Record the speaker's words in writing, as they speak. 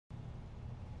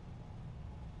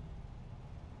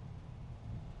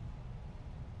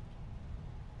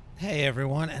Hey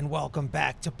everyone, and welcome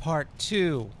back to part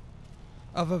 2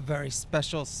 of a very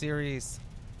special series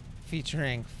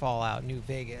featuring Fallout New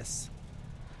Vegas.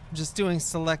 I'm just doing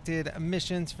selected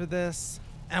missions for this,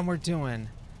 and we're doing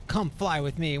Come Fly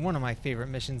With Me, one of my favorite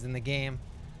missions in the game.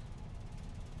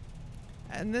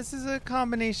 And this is a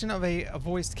combination of a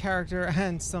voiced character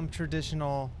and some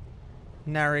traditional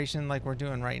narration like we're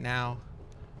doing right now.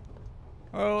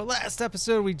 Oh, last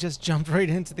episode we just jumped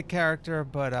right into the character,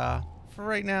 but for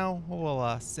right now,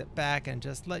 we'll sit back and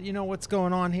just let you know what's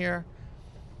going on here.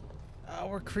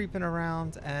 We're creeping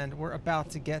around, and we're about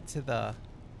to get to the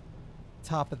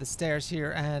top of the stairs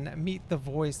here and meet the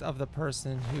voice of the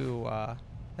person who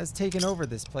has taken over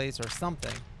this place or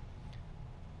something.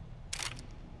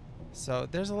 So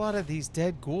there's a lot of these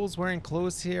dead ghouls wearing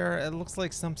clothes here. It looks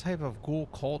like some type of ghoul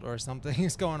cult or something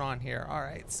is going on here.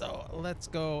 Alright, so let's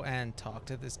go and talk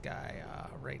to this guy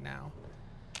right now.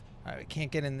 Alright, we can't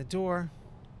get in the door.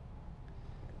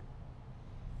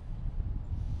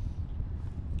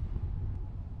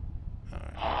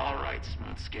 Alright,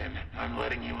 Smoothskin. I'm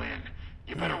letting you in.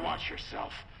 You better watch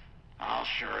yourself. I'll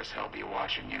sure as hell be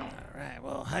watching you. Alright,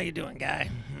 well, how you doing, guy?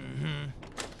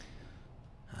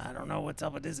 I don't know what's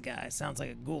up with this guy. Sounds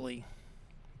like a ghoulie.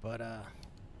 But,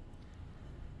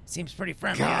 seems pretty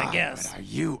friendly, God, I guess. are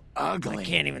you ugly? I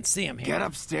can't even see him here. Get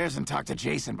upstairs and talk to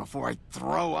Jason before I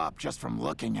throw up just from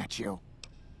looking at you.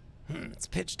 It's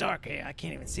pitch dark here. I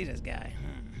can't even see this guy.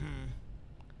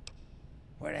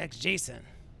 Where the heck's Jason?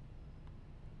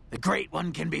 The Great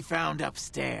One can be found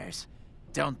upstairs.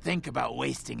 Don't think about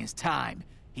wasting his time.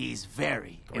 He's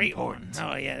very important.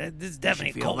 Oh, yeah, this is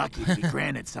definitely feel cold. lucky to be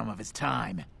granted some of his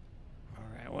time.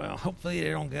 Alright, well, hopefully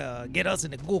they don't get us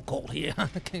in the ghoul cult here.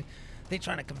 They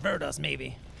trying to convert us,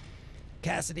 maybe.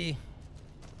 Cassidy,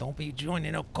 don't be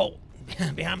joining no cult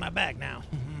behind my back now.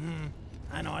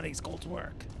 I know how these cults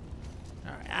work.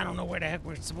 Alright, I don't know where the heck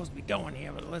we're supposed to be going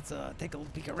here, but let's take a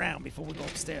peek around before we go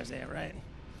upstairs there, right?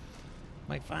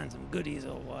 Might find some goodies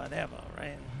or whatever,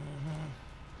 right?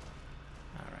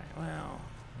 Alright, well,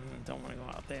 don't want to go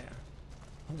out there.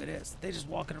 Look at this. They just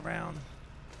walking around.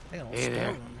 They got a whole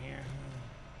storeroom here.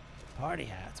 Party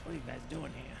hats. What are you guys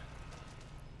doing here?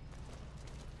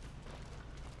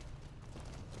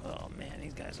 Oh man,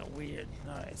 these guys are weird.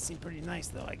 Alright, seem pretty nice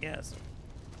though, I guess.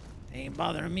 They ain't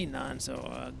bothering me none,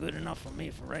 so good enough for me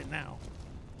for right now.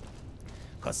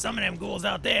 Cause some of them ghouls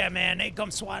out there, man, they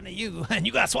come swatting at you, and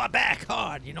you gotta swat back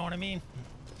hard, you know what I mean?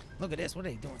 Look at this, what are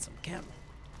they doing? Some chem,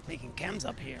 making chems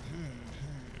up here.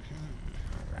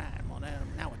 Alright, well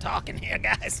now we're talking here,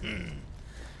 guys.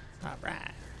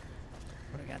 Alright.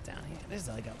 What do we got down here? This is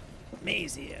like a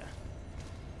maze here.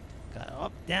 Got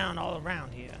up, down, all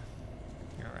around here.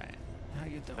 Alright, how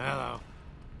you doing? Hello.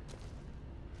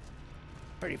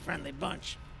 Pretty friendly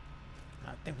bunch.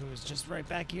 I think we was just right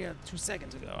back here 2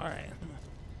 seconds ago. Alright.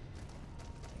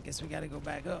 I guess we gotta go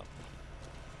back up.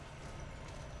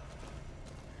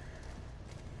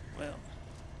 Well,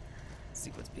 let's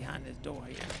see what's behind this door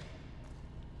here.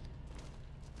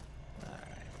 Alright.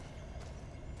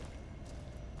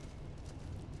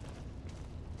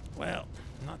 Well,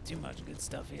 not too much good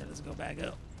stuff here. Let's go back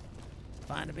up.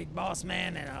 Find a big boss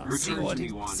man and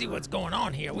see what's going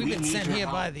on here. We've been sent here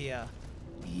by the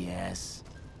Yes.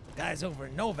 guys over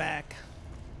in Novak.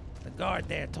 The guard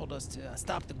there told us to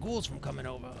stop the ghouls from coming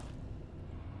over.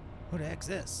 Who the heck's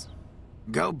this?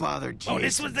 Go bother Jason. Oh,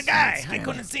 this was the guy. Smoothskin. I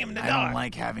couldn't see him in the I dark. don't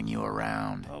like having you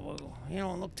around. Oh, well, you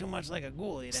don't look too much like a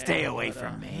ghoulie there. Stay away but,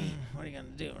 from me. What are you gonna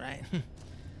do, right?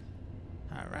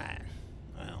 All right.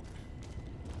 Well.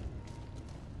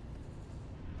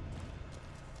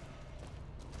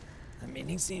 I mean,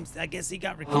 he seems. I guess he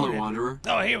got recruited. Hello, Wanderer.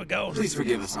 Oh, here we go. Please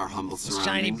forgive us our humble surroundings.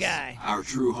 Shiny guy. Our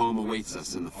true home awaits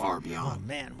us in the far Oh beyond.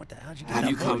 man, what the how'd you get Have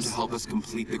that you come voice? to help us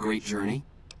complete the great journey?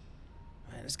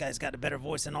 Man, this guy's got a better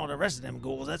voice than all the rest of them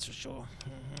ghouls, that's for sure.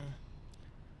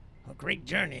 A great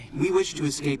journey. We wish to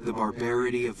escape the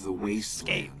barbarity of the wasteland,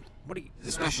 Escape. What are you?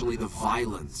 especially the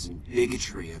violence and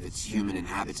bigotry of its human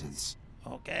inhabitants.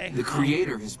 Okay. The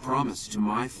Creator has promised to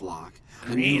my flock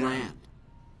a new land,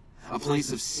 a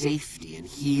place of safety and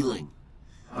healing,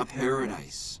 a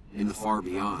paradise in the far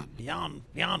beyond. Beyond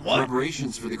what?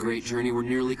 Preparations for the great journey were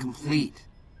nearly complete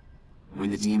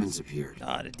when the demons appeared.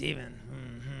 Oh, the demon.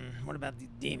 What about the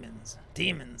demons?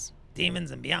 Demons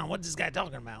and beyond. What's this guy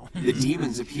talking about? The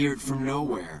demons appeared from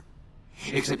nowhere.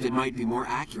 Except it might be more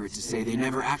accurate to say they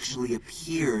never actually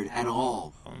appeared at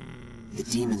all. The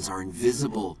demons are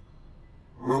invisible.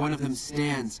 Where one of them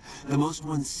stands, the most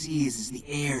one sees is the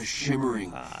air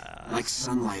shimmering, like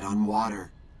sunlight on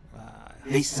water.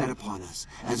 They set upon us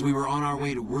as we were on our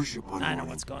way to worship one I know morning.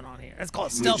 what's going on here. It's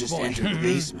called We stealth just boy. entered the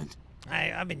basement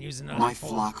I've been using those My before.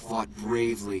 flock fought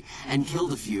bravely and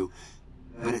killed a few,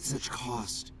 but at such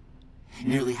cost.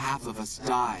 Nearly half of us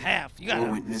died Half? You got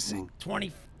or went missing.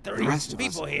 20, The 30 rest of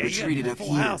people us here. retreated You up got a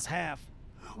full here. house, half.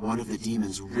 One of the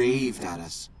demons raved at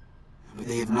us, but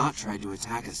they have not tried to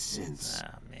attack us since.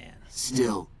 Oh, man.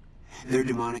 Still, their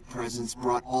demonic presence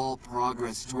brought all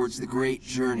progress towards the great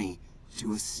journey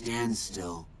to a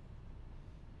standstill.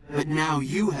 But now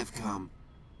you have come.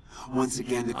 Once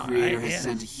again, the Creator has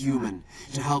sent a human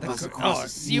to help us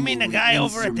across a You mean the seemingly guy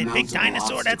over at the big insurmountable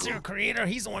dinosaur? That's your obstacle. creator?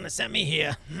 He's the one that sent me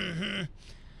here.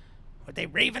 Were they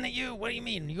raving at you? What do you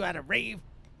mean? You had a rave?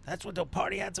 That's what the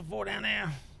party hats are for down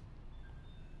there?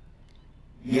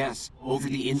 Yes, over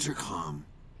the intercom.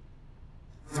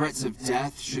 Threats of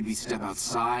death should we step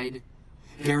outside.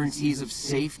 Guarantees of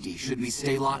safety should we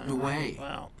stay locked away.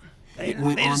 Well, they It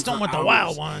went just on don't for want the hours,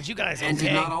 wild ones. You guys and did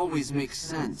okay? not always make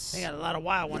sense. They got a lot of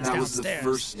wild But ones that was the downstairs.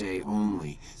 first day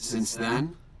only. Since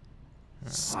then,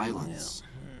 silence.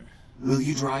 Will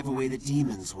you drive away the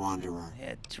demons, Wanderer?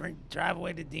 Yeah, drive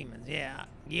away the demons. Yeah,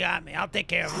 you got me. I'll take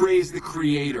care of them. Praise the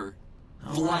Creator.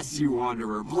 Bless you,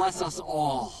 Wanderer. Bless us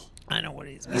all. I know what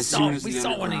it is. As soon as We the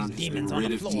saw one of underground these has demons been on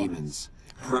rid the of floor. demons,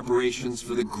 preparations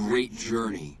for the great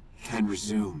journey can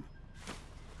resume.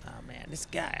 Oh man, this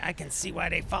guy, I can see why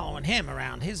they following him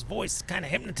around. His voice is kind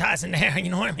of hypnotizing there, you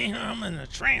know what I mean? I'm in a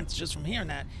trance just from hearing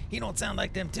that. He don't sound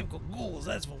like them typical ghouls,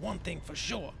 that's for one thing for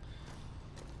sure.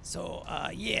 So,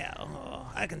 yeah,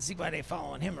 I can see why they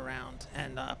following him around.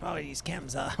 And probably these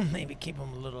chems maybe keep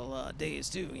him a little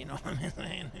dazed too, you know what I'm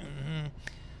saying?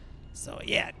 So,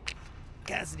 yeah,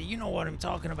 Cassidy, you know what I'm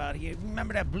talking about here.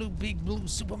 Remember that big blue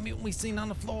super mutant we seen on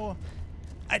the floor?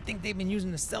 I think they've been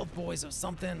using the stealth boys or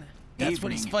something. That's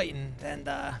what he's fighting. And,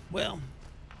 well,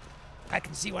 I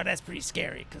can see why that's pretty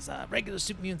scary, because regular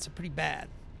super mutants are pretty bad.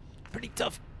 Pretty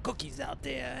tough cookies out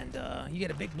there. And you get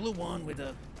a big blue one with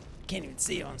a... Can't even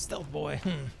see it on stealth boy.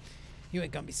 You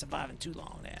ain't gonna be surviving too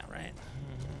long now, right?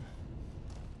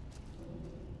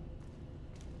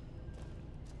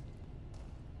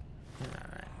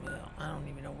 Alright, well, I don't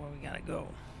even know where we gotta go.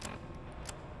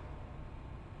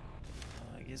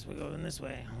 I guess we're going this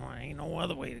way. Well, ain't no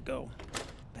other way to go.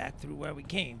 Back through where we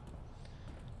came.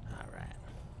 Alright.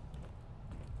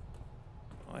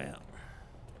 Well.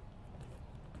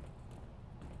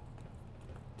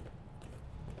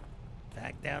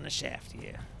 Back down the shaft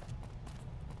here.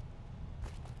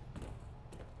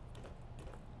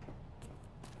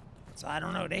 So I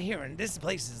don't know, they're hearing this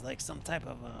place is like some type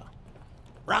of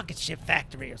rocket ship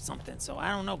factory or something. So I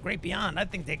don't know, Great Beyond. I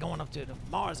think they're going up to the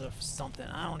Mars or something.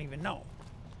 I don't even know.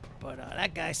 But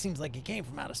that guy seems like he came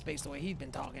from outer space the way he's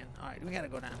been talking. Alright, we gotta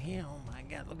go down here. Oh my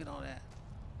god, look at all that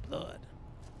blood.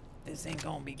 This ain't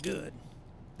gonna be good.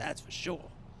 That's for sure.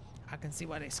 I can see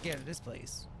why they're scared of this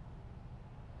place.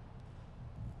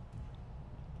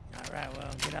 Alright, well,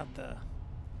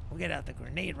 we'll get out the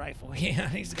grenade rifle here.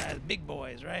 These guys big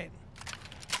boys, right?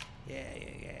 Yeah.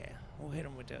 We'll hit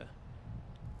them with the...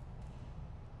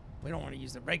 We don't want to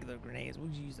use the regular grenades.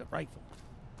 We'll use the rifle.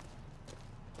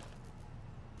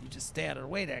 You just stay out of the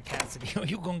way there, Cassidy, or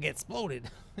you're gonna get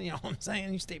exploded. You know what I'm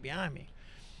saying? You stay behind me.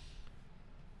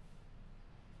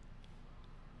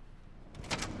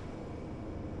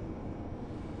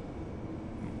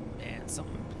 Man,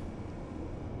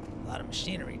 a lot of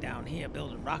machinery down here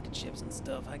building rocket ships and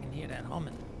stuff. I can hear that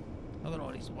humming. Look at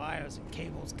all these wires and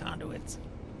cables, conduits.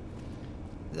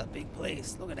 This is a big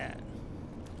place. Look at that.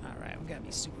 Alright, we gotta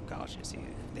be super cautious here.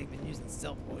 They've been using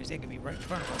stealth boys. They could be right in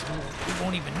front of us. We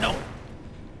won't even know it.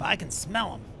 But I can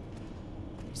smell them.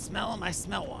 You smell them? I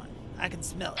smell one. I can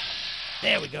smell it.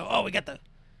 There we go. Oh, we got the...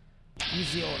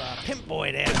 Use the old pimp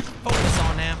boy there. Focus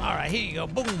on them. Alright, here you go.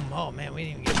 Boom. Oh, man, we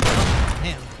didn't even get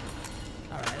him.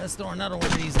 Alright, let's throw another one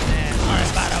of these in there. Alright,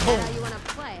 bada boom. How you wanna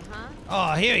play, huh?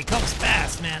 Oh, here he comes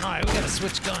fast, man. Alright, we gotta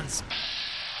switch guns.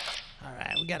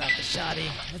 Alright, we got out the shotty.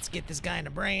 Let's get this guy in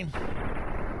the brain.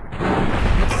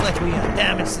 Looks like we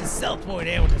damaged his stealth boy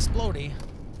there with the explodey.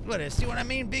 Look at this. See what I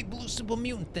mean? Big blue super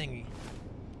mutant thingy.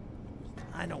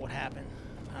 I know what happened.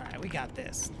 Alright, we got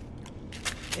this.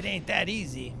 It ain't that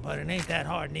easy, but it ain't that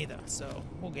hard neither, so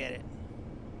we'll get it.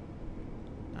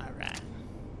 Alright.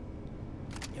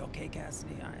 You okay,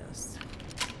 Cassidy? Alright, let's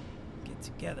get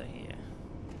together here.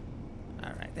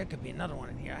 Alright, there could be another one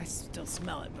in here. I still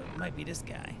smell it, but it might be this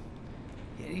guy.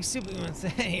 Yeah, these superhumans,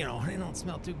 you know, they don't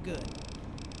smell too good.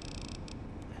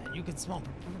 And you can smell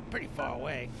them pretty far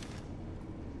away.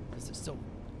 Because they're so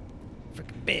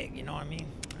freaking big, you know what I mean?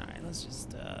 Alright, let's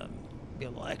just be a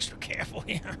little extra careful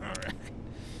here. Alright.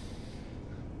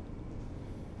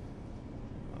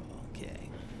 Okay.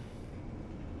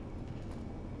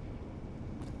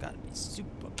 Gotta be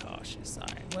super cautious.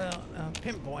 Alright, well,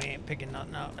 Pimp Boy ain't picking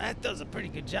nothing up. That does a pretty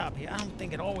good job here. I don't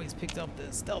think it always picked up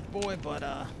the Stealth Boy, but,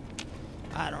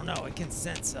 I don't know. It can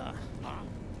sense,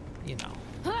 you know,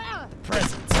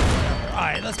 presence.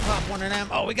 Alright, let's pop one of them.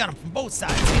 Oh, we got them from both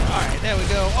sides here. Alright, there we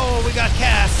go. Oh, we got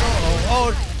Cass.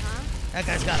 Oh, that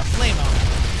guy's got a flame on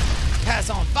him. Cass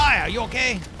on fire. You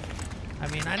okay? I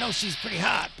mean, I know she's pretty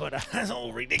hot, but that's a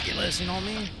little ridiculous, you know what I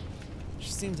mean? She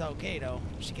seems okay, though.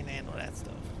 She can handle that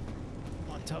stuff.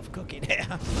 One tough cookie there.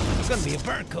 It's gonna be a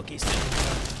burnt cookie soon.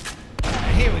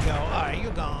 Alright, here we go. Alright,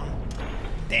 you're gone.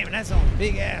 Damn it, that's a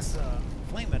big-ass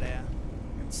flamer there.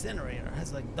 Incinerator.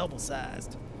 That's like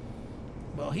double-sized.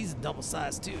 Well, he's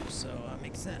double-sized, too, so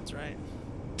makes sense, right?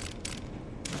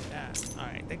 Like that.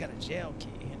 Alright, they got a jail key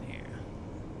in here.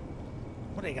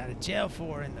 What they got a jail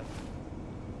for in the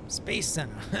Space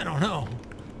Center? I don't know.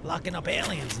 Locking up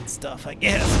aliens and stuff, I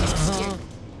guess.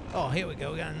 Oh, here we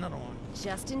go. We got another one.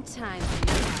 Just in time for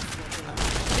your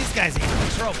ass. These guys ain't no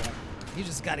trouble. You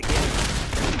just gotta get him.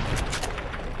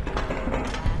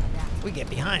 We get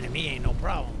behind him, he ain't no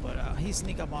problem. But he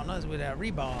sneak up on us with that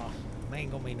rebar.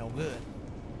 Ain't gonna be no good.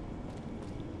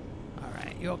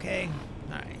 Alright, you okay?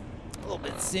 Alright. A little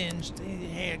bit singed.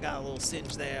 His hair got a little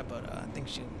singed there, but I think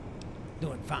she's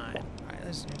doing fine. Alright,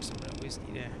 let's drink some real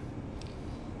whiskey there.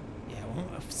 Yeah,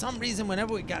 well, for some reason,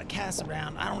 whenever we got Cass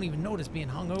around, I don't even notice being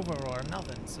hungover or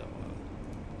nothing, so...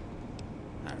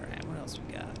 Alright, what else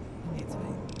we got? We need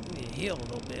to heal a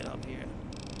little bit up here.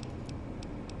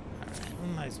 Alright, we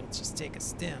might as well just take a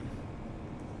stim.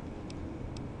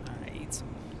 Alright, eat some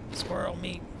squirrel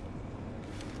meat.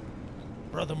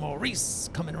 Brother Maurice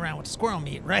coming around with squirrel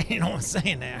meat, right? You know what I'm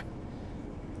saying there?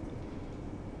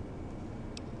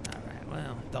 Alright,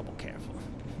 well, double careful.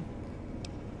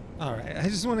 Alright, I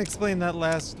just want to explain that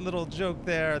last little joke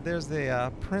there. There's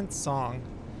the Prince song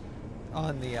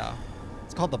on the,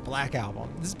 it's called the Black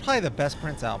Album. This is probably the best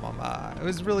Prince album. It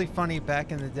was really funny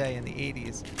back in the day in the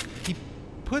 80s. He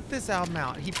put this album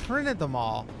out, he printed them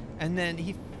all, and then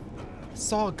he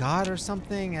saw God or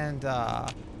something and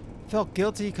felt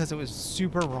guilty because it was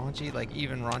super raunchy, like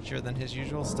even raunchier than his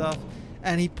usual stuff.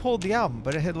 And he pulled the album,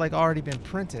 but it had like already been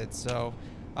printed. So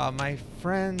my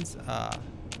friend's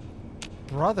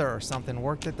brother or something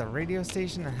worked at the radio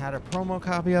station and had a promo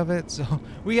copy of it, so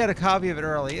we had a copy of it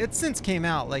early. It since came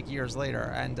out like years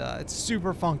later, and it's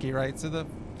super funky, right? So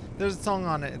there's a song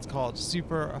on it. It's called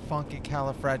 "Super Funky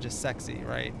Califragisexy,"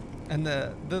 right? And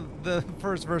the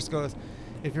first verse goes,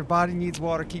 "If your body needs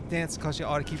water, keep dancing, cause you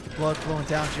ought to keep the blood flowing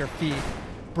down to your feet.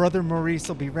 Brother Maurice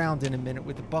will be round in a minute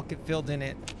with a bucket filled in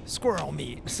it squirrel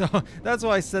meat." So that's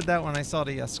why I said that when I saw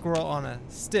the squirrel on a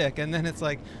stick, and then it's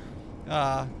like.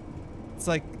 It's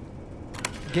like,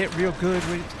 get real good,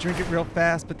 drink it real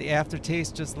fast, but the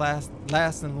aftertaste just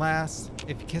lasts and lasts.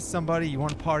 If you kiss somebody, you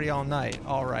want to party all night.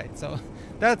 All right, so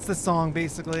that's the song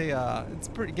basically.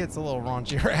 Gets a little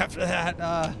raunchier after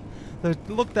that.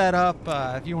 Look that up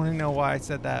if you want to know why I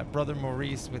said that. Brother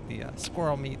Maurice with the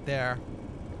squirrel meat there.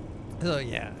 So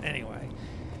yeah, anyway.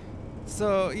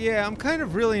 So yeah, I'm kind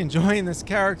of really enjoying this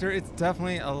character. It's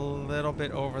definitely a little bit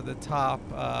over the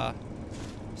top.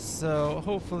 So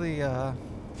hopefully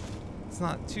it's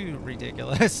not too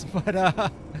ridiculous,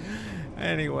 but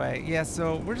anyway, yeah,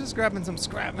 so we're just grabbing some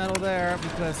scrap metal there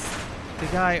because the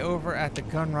guy over at the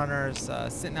gun runners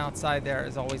sitting outside there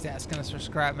is always asking us for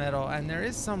scrap metal, and there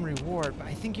is some reward, but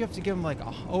I think you have to give him like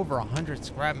over 100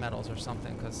 scrap metals or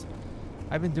something, because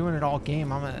I've been doing it all game.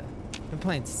 Been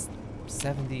playing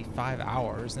 75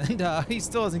 hours and he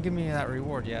still hasn't given me that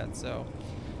reward yet, so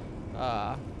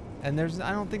and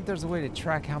I don't think there's a way to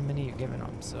track how many you're giving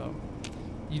them, so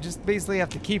you just basically have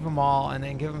to keep them all and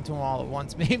then give them to them all at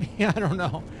once, maybe. I don't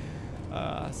know.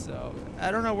 So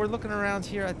I don't know. We're looking around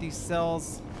here at these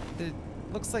cells. It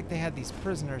looks like they had these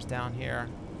prisoners down here.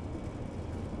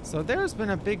 So there's been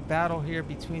a big battle here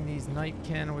between these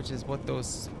Nightkin, which is what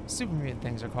those super mutant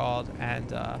things are called,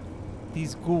 and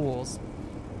these ghouls.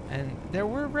 And there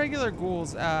were regular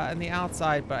ghouls on the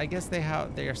outside, but I guess they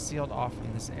are sealed off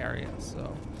from this area.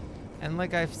 So. And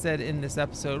like I've said in this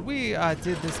episode, we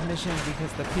did this mission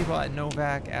because the people at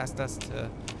Novak asked us to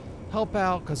help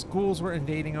out because ghouls were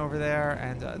invading over there.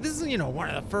 And this is, one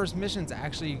of the first missions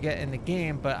actually you get in the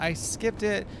game, but I skipped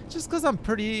it just because I'm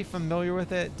pretty familiar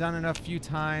with it, done it a few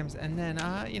times. And then,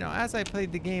 as I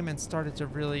played the game and started to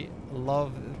really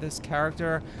love this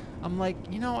character, I'm like,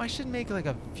 I should make like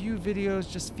a few videos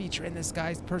just featuring this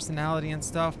guy's personality and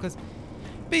stuff, because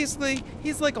basically,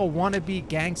 he's like a wannabe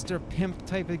gangster pimp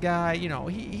type of guy.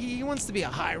 He wants to be a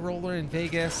high roller in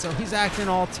Vegas, so he's acting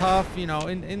all tough,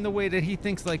 in the way that he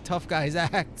thinks like tough guys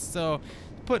act. So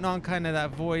putting on kind of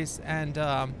that voice, and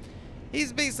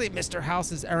He's basically Mr.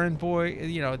 House's errand boy.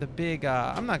 You know, the big.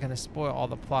 I'm not gonna spoil all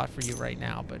the plot for you right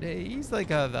now, but he's like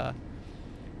the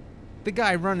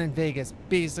guy running Vegas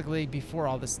basically before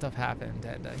all this stuff happened,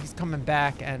 and he's coming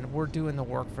back, and we're doing the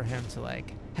work for him to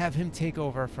like have him take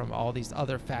over from all these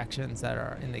other factions that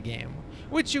are in the game,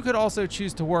 which you could also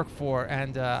choose to work for.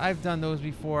 And I've done those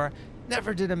before.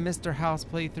 Never did a Mr. House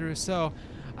playthrough, so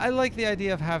I like the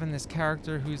idea of having this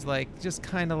character who's like just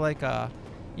kind of like a,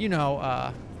 you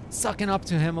know, sucking up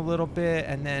to him a little bit,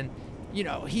 and then, you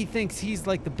know, he thinks he's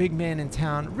like the big man in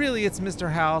town. Really, it's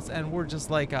Mr. House, and we're just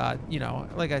like, you know,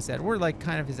 like I said, we're like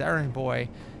kind of his errand boy,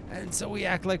 and so we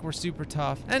act like we're super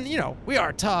tough, and you know, we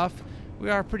are tough, we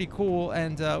are pretty cool,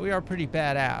 and we are pretty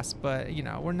badass, but you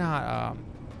know, we're not,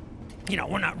 you know,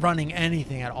 we're not running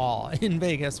anything at all in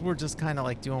Vegas. We're just kind of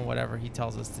like doing whatever he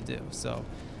tells us to do. So,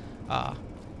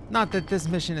 not that this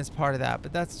mission is part of that,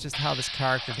 but that's just how this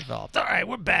character developed. All right,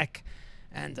 we're back.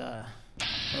 And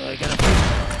we got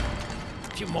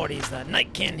a few more of these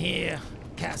Nightkin here.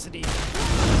 Cassidy.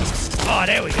 Oh,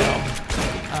 there we go.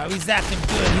 He's acting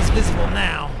good. He's visible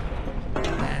now.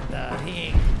 And he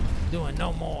ain't doing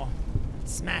no more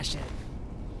smashing.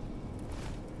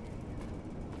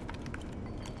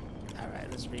 Alright,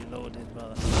 let's reload it,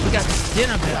 brother. We got this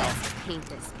dinner bell.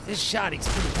 This shotty's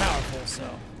pretty powerful, so.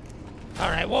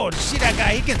 Alright, whoa, did you see that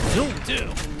guy? He can zoom too.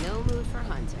 No mood for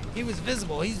hunting. He was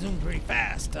visible. He zoomed pretty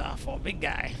fast for a big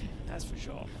guy. That's for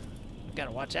sure. You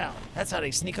gotta watch out. That's how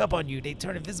they sneak up on you. They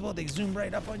turn invisible, they zoom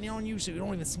right up on you so you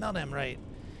don't even smell them right.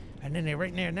 And then they're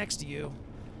right there next to you.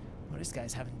 Oh, this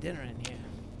guy's having dinner in here.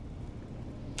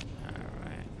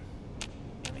 Alright.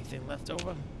 Anything left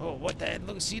over? Oh, what the heck?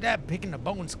 Look, see that? Picking the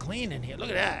bones clean in here. Look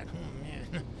at that. Oh, man.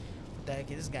 What the heck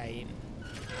is this guy eating?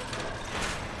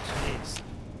 Jeez.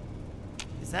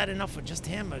 Is that enough for just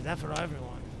him, or is that for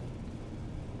everyone?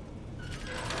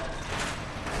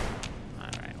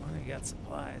 Alright, well, we got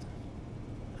supplies.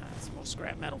 Alright, some more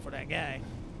scrap metal for that guy.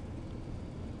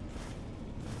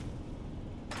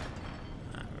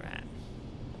 Alright.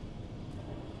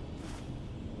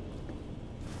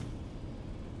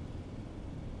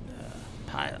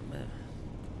 Pilot, man.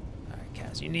 Alright,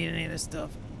 Cass, you need any of this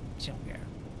stuff? She don't care.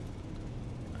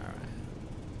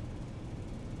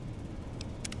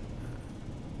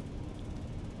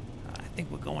 I think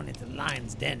we're going into the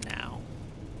lion's den now.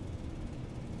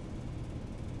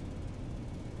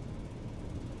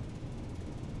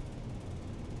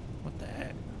 What the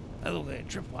heck? That looks like a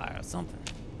tripwire or something.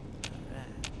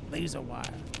 Laser wire.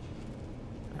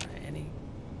 Alright, any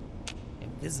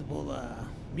invisible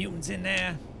mutants in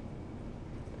there?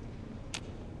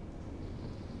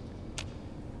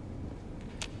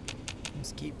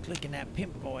 Just keep clicking that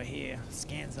pimp boy here.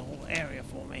 Scans the whole area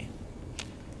for me.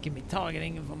 Give me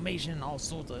targeting information, all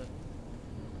sorts of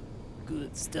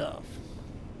good stuff.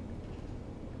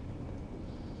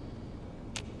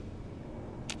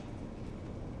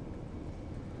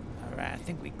 Alright, I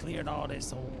think we cleared all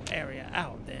this whole area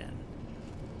out then.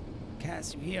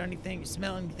 Cass, you hear anything? You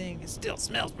smell anything? It still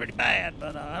smells pretty bad,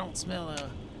 but I don't smell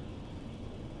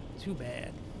too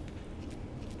bad.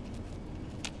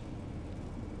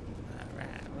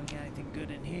 Alright, we got anything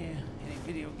good in here? Any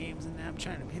video games in there? I'm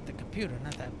trying to hit the computer,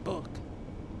 not that book.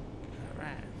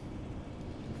 Alright.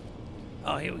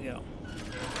 Oh, here we go.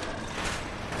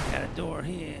 Got a door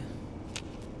here.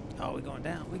 Oh, we're going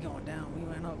down. We're going down. We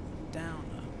went up, down.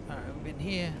 Alright, we've been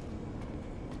here.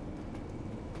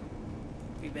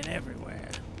 We've been everywhere.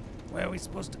 Where are we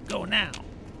supposed to go now?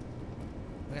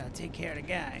 We gotta take care of the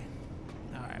guy.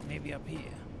 Alright, maybe up here.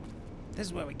 This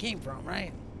is where we came from,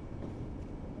 right?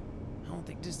 I don't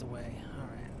think this is the way.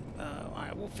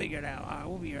 Alright, we'll figure it out. Alright,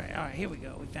 we'll be right. Alright, here we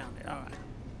go. We found it. Alright.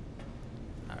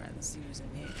 Alright, let's see who's in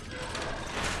here.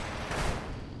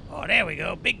 Oh, there we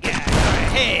go. Big guy.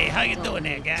 Alright, hey, how you doing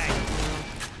there, guy?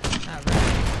 Alright.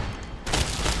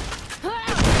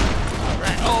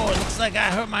 Alright. Oh, it looks like I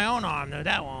hurt my own arm. No,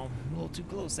 that one. A little too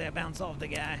close there. Bounce off the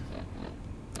guy.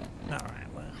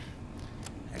 Alright, well.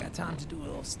 I got time to do a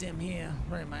little stim here.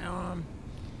 Right in my arm.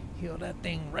 Heal that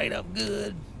thing right up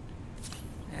good.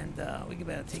 And we could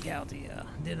better take out the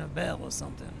dinner bell or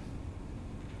something.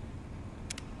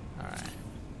 Alright.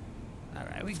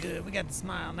 Alright, we good. We got the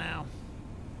smile now.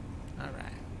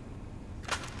 Alright.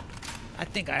 I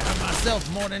think I hurt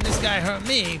myself more than this guy hurt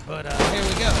me, but here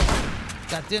we go.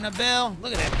 Got dinner bell.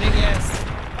 Look at that big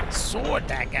ass sword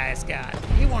that guy's got.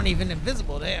 He wasn't even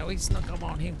invisible there. We snuck up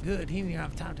on him good. He didn't even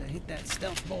have time to hit that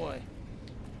stealth boy.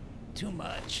 Too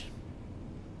much.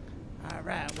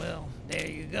 Alright, well, there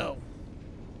you go.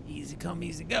 Easy come,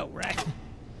 easy go, right?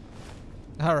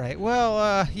 Alright,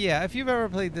 well, yeah, if you've ever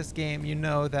played this game, you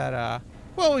know that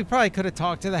Well, we probably could have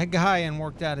talked to that guy and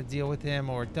worked out a deal with him,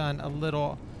 or gone a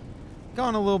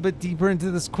little bit deeper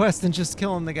into this quest than just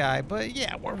killing the guy. But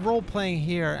yeah, we're role-playing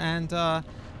here, and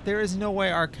there is no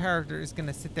way our character is going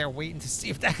to sit there waiting to see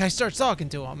if that guy starts talking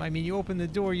to him. I mean, you open the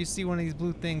door, you see one of these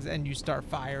blue things, and you start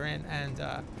firing, and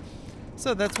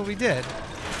so that's what we did.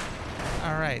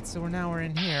 All right, so now we're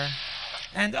in here.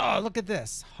 And, oh, look at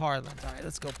this. Harlan. All right,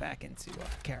 let's go back into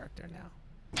character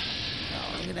now.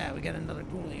 Oh, look at that. We got another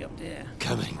ghoulie up there.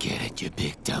 Come and get it, you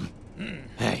big dumb.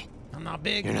 Hey. I'm not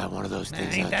big. You're not one of those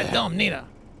things ain't out that there. dumb, neither.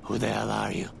 Who the hell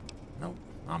are you? Nope,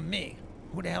 I'm me.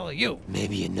 Who the hell are you?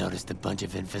 Maybe you noticed a bunch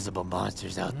of invisible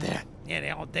monsters out there. Yeah,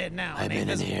 they all dead now. I've been in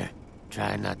invisible. here,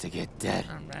 trying not to get dead.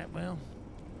 All right, well,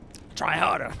 try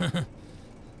harder.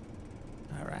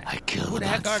 All right. I killed Who the them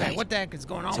heck on are they? sight. What the heck is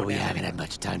going on So with we that haven't anyway? had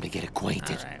much time to get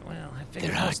acquainted. All right, well, I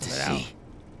figured They're hard most to of it see,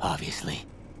 obviously.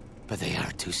 But they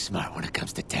are too smart when it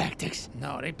comes to tactics. out.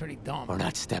 No, they pretty dumb. We're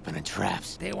not stepping in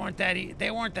traps. They weren't that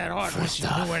hard once First you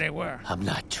off, knew where they were. I'm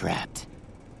not trapped.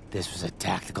 This was a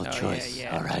tactical Oh, choice,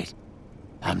 yeah. all right?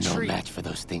 I'm no Retreat. match for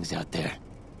those things out there.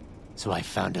 So I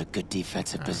found a good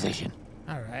defensive position,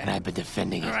 All right. and I've been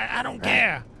defending it. All right, I don't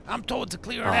care. I'm told to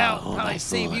clear it Oh, out. who am Probably I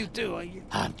save fooling? you too.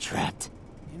 I'm trapped.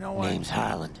 You know what? Name's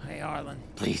Harlan. Hey, Harlan.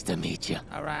 Pleased to meet you.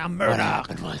 All right, I'm What Murdoch.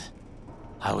 happened was,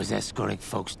 I was escorting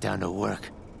folks down to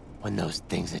work when those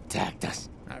things attacked us.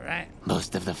 All right.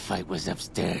 Most of the fight was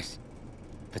upstairs,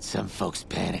 but some folks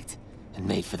panicked and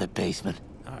made for the basement,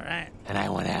 All right. and I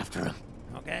went after them.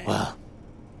 Okay. Well,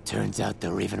 turns out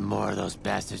there were even more of those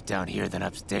bastards down here than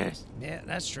upstairs, Yeah,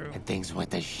 that's true. and things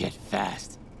went to shit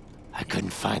fast. I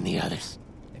couldn't find the others.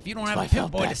 If you don't So have I a fell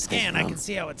pimp boy back to to this scan, I room. can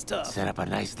see how it's tough. Set up a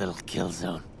nice little kill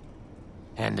zone.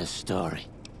 End of story.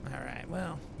 All right.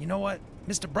 Well, you know what?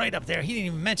 Mr. Bright up there, he didn't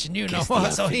even mention you no Guess the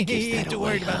more, so outfit he gives ain't that too away,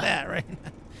 worried about huh? that, right?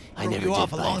 I Wrote never you did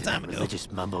off a buy long into time that ago.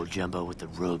 religious mumbo jumbo with the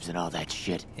robes and all that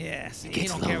shit. Yeah, see, It he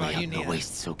gets don't care lonely about you in the neither.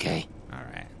 wastes, okay? All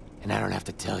right. And I don't have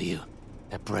to tell you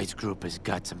that Bright's group has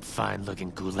got some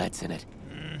fine-looking ghoulettes in it.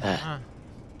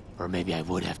 Or maybe I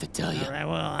would have to tell you. All right,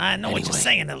 well, I know what you're Anyway,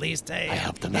 saying at least. Hey, I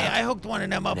helped them hey, out. I hooked one of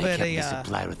them up And they at kept me a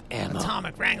supplied with ammo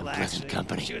atomic wrangler, and pleasant actually.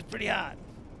 company. She was pretty hot.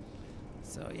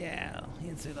 So, yeah,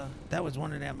 that was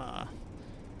one of them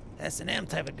S&M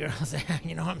type of girls there,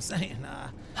 you know what I'm saying?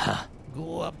 Huh.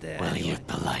 Ghoul up there. Well, anyway. you're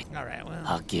polite. All right, well.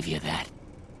 I'll give you that.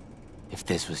 If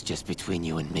this was just between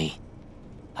you and me,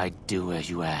 I'd do as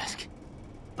you ask.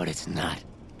 But it's not.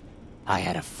 I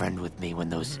had a friend with me when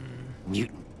those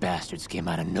mutant bastards came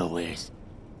out of nowheres.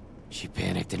 She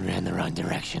panicked and ran the wrong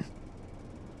direction.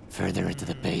 Further into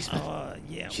the basement.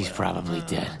 Yeah, She's well, probably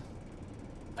dead.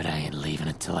 But I ain't leaving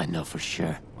until I know for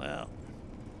sure. Well,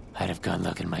 I'd have gone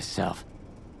looking myself.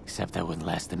 Except I wouldn't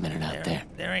last a minute out there.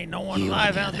 there ain't no one You, on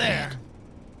alive the out other there. hand,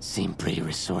 seem pretty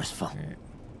resourceful.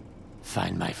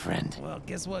 Find my friend, Well,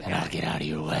 guess what, and guy? I'll get out of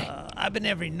your way. I've been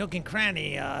every nook and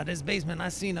cranny this basement.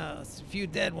 I've seen a few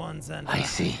dead ones, and I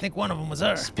see. I think one of them was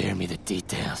her. Spare me the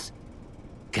details.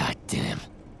 God damn.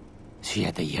 She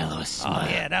had the yellowest smile.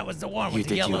 Oh, yeah, that was the one You with the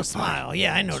did you yellow a part. smile.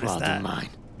 Yeah, I noticed So I'll that. do mine.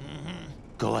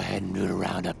 Go ahead and root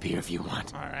around up here if you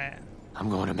want. All right. I'm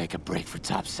going to make a break for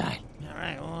topside.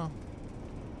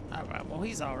 All right, well,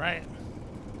 he's all right.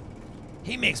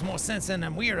 He makes more sense than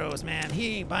them weirdos, man.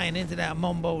 He ain't buying into that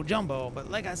mumbo jumbo. But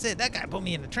like I said, that guy put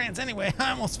me in a trance anyway.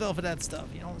 I almost fell for that stuff,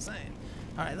 you know what I'm saying?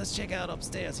 All right, let's check out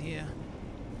upstairs here.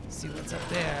 See what's up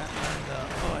there. And,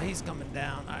 oh, he's coming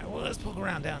down. All right, well, let's poke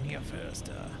around down here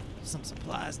first. Some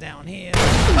supplies down here.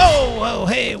 Oh, whoa,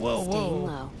 hey, whoa, Staying whoa.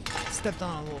 low. Stepped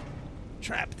on a little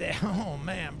trap there. Oh,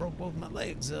 man, broke both my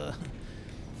legs.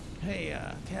 Hey,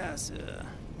 Cass,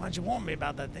 why don't you warn me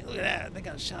about that thing? Look at that. They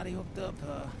got a shotty hooked up.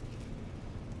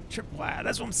 Tripwire.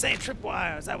 That's what I'm saying,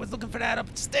 tripwires. I was looking for that up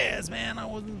the stairs, man. I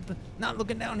wasn't not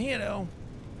looking down here, though.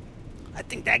 I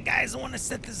think that guy's the one that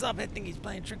set this up. I think he's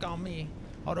playing a trick on me.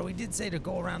 Although he did say to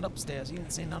go around upstairs. He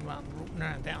didn't say nothing about roping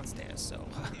around downstairs. So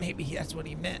maybe that's what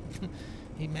he meant.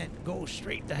 He meant go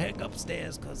straight the heck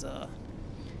upstairs because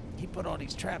he put all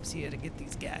these traps here to get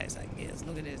these guys, I guess.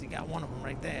 Look at this. He got one of them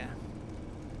right there.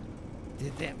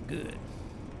 Did them good.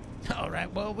 All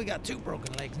right, well, we got 2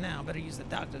 broken legs now. Better use the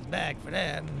doctor's bag for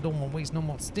that. Don't want to waste no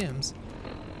more stims.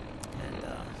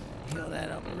 And heal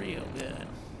that up real good.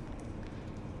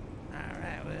 All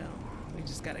right, well, we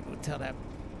just got to go tell that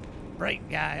bright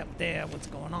guy up there what's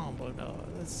going on. But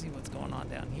let's see what's going on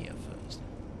down here first.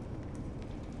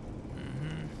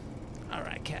 All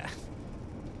right, Cat.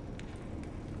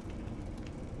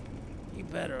 You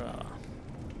better,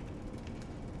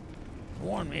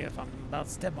 warn me if I'm about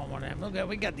to step on one of them. Look,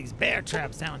 we got these bear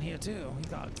traps down here too. We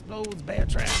got explodes, bear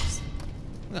traps.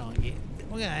 We're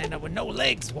gonna end up with no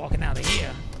legs walking out of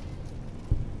here.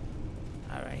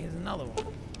 another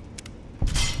one.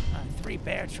 3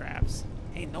 bear traps.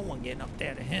 Ain't no one getting up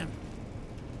there to him.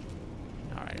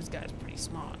 Alright, this guy's pretty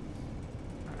smart.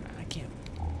 Alright,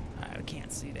 I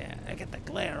can't see that. I get the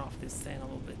glare off this thing a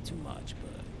little bit too much,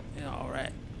 but, you know,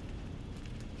 alright.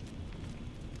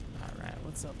 Alright,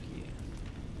 what's up here?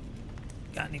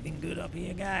 Got anything good up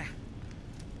here, guy?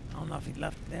 I don't know if he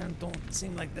left there. Don't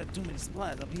seem like there are too many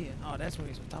supplies up here. Oh, that's where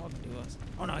he's talking to us.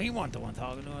 Oh, no, he wasn't the one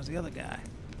talking to us. The other guy.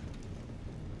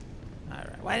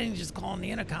 Alright, why didn't you just call on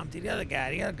the intercom to the other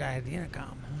guy? The other guy had the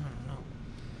intercom. I don't know.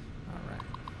 Alright.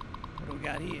 What do we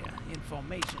got here?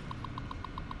 Information.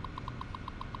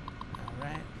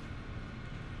 Alright.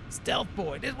 Stealth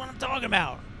boy. This is what I'm talking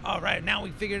about. Alright, now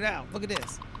we figured it out. Look at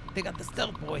this. They got the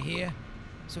stealth boy here.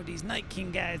 So these Night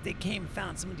King guys, they came and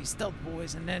found some of these stealth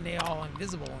boys, and then they all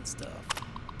invisible and stuff.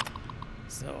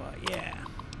 So, yeah.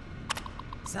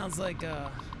 Sounds like, Alright,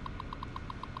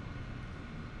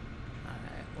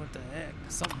 what the heck?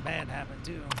 Something bad happened,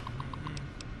 too.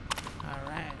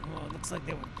 Alright, well, it looks like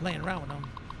they were playing around with them.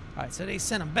 Alright, so they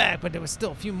sent them back, but there was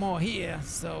still a few more here.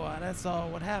 So, that's all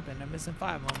what happened. They're missing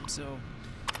 5 of them, so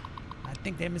I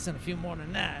think they're missing a few more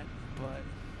than that, but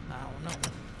I don't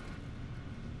know.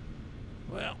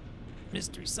 Well,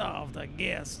 mystery solved, I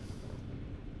guess.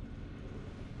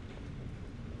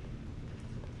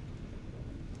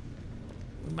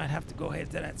 We might have to go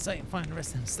ahead to that site and find the rest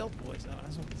of them stealth boys, though.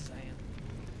 That's what we're saying.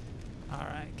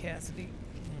 Alright, Cassidy.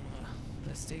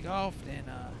 Let's take off and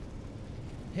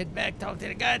head back, talk to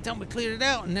the guy, tell him we cleared it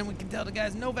out, and then we can tell the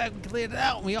guys Novak we cleared it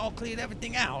out, and we all cleared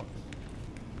everything out.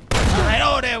 Alright,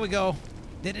 oh, there we go.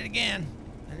 Did it again.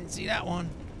 I didn't see that one.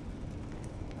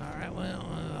 Alright, well,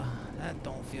 that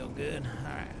don't feel good.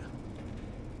 Alright.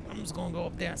 I'm just gonna go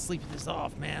up there and sleep this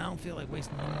off, man. I don't feel like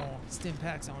wasting no more stim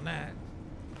packs on that.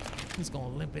 I'm just gonna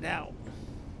limp it out.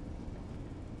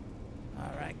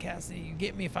 Alright, Cassidy, you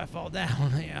get me if I fall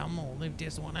down. Yeah, I'm gonna limp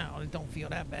this one out. It don't feel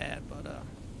that bad, but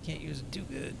can't use it too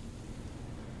good.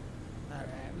 Alright,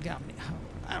 we got me.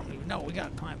 I don't even know. We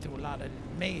gotta climb through a lot of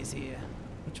maze here.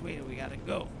 Which way do we gotta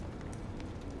go?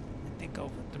 I think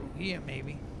over through here,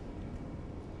 maybe.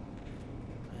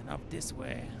 Up this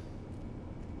way.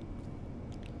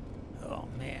 Oh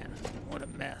man, what a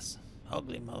mess.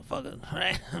 Ugly motherfucker,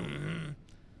 right?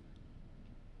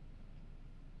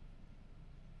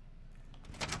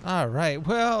 Alright,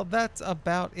 well, that's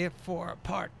about it for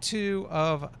part 2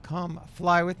 of Come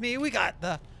Fly With Me. We got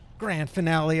the grand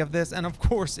finale of this, and of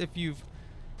course, if you've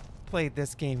played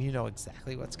this game, you know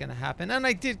exactly what's going to happen. And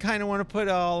I did kind of want to put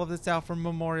all of this out for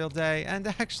Memorial Day, and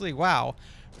actually, wow,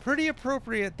 pretty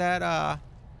appropriate that,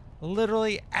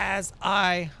 literally as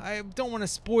I don't want to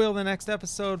spoil the next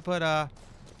episode, but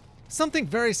something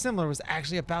very similar was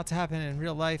actually about to happen in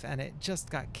real life, and it just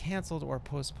got canceled or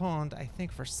postponed, I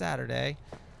think, for Saturday.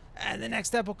 And the next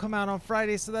step will come out on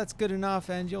Friday, so that's good enough,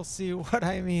 and you'll see what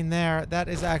I mean there. That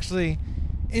is actually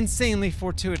insanely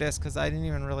fortuitous, because I didn't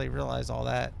even really realize all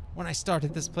that when I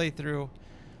started this playthrough.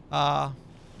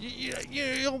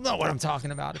 You'll know what I'm talking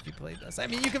about if you played this. I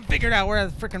mean, you can figure it out. We're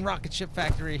at the freaking rocket ship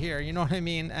factory here, you know what I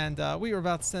mean? And we were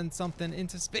about to send something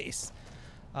into space.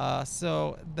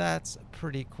 So that's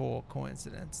pretty cool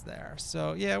coincidence there.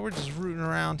 So yeah, we're just rooting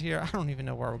around here. I don't even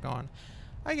know where we're going.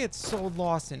 I get so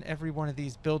lost in every one of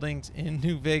these buildings in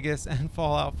New Vegas and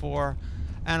Fallout 4.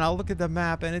 And I'll look at the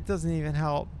map and it doesn't even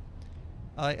help.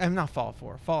 I'm not Fallout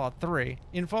 4, Fallout 3.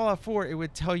 In Fallout 4, it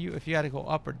would tell you if you had to go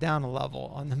up or down a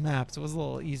level on the map, so it was a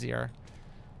little easier.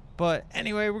 But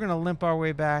anyway, we're going to limp our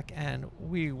way back, and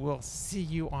we will see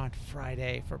you on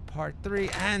Friday for part 3,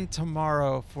 and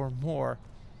tomorrow for more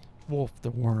Wolf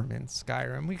the Worm in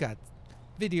Skyrim. We got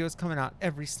videos coming out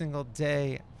every single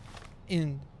day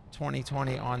in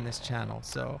 2020 on this channel,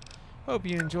 so hope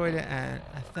you enjoyed it, and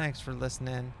thanks for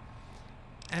listening.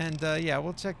 And yeah,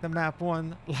 we'll check the map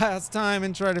one last time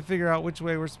and try to figure out which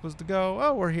way we're supposed to go.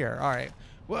 Oh, we're here. All right.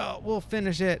 Well, we'll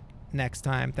finish it next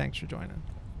time. Thanks for joining.